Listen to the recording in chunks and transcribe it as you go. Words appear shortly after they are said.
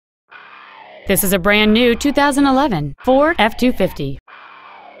This is a brand new 2011 Ford F-250.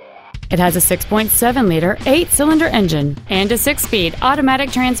 It has a 6.7-liter 8-cylinder engine and a 6-speed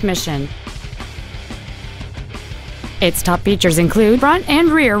automatic transmission. Its top features include front and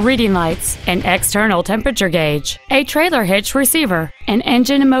rear reading lights, an external temperature gauge, a trailer hitch receiver, an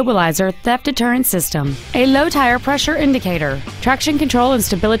engine immobilizer theft deterrent system, a low tire pressure indicator, traction control and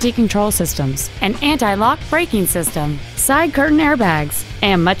stability control systems, an anti-lock braking system, side curtain airbags,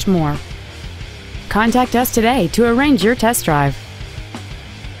 and much more. Contact us today to arrange your test drive.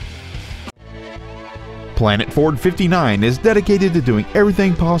 Planet Ford 59 is dedicated to doing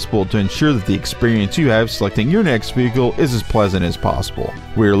everything possible to ensure that the experience you have selecting your next vehicle is as pleasant as possible.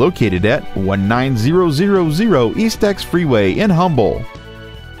 We are located at 19000 Eastex Frwy in Humble.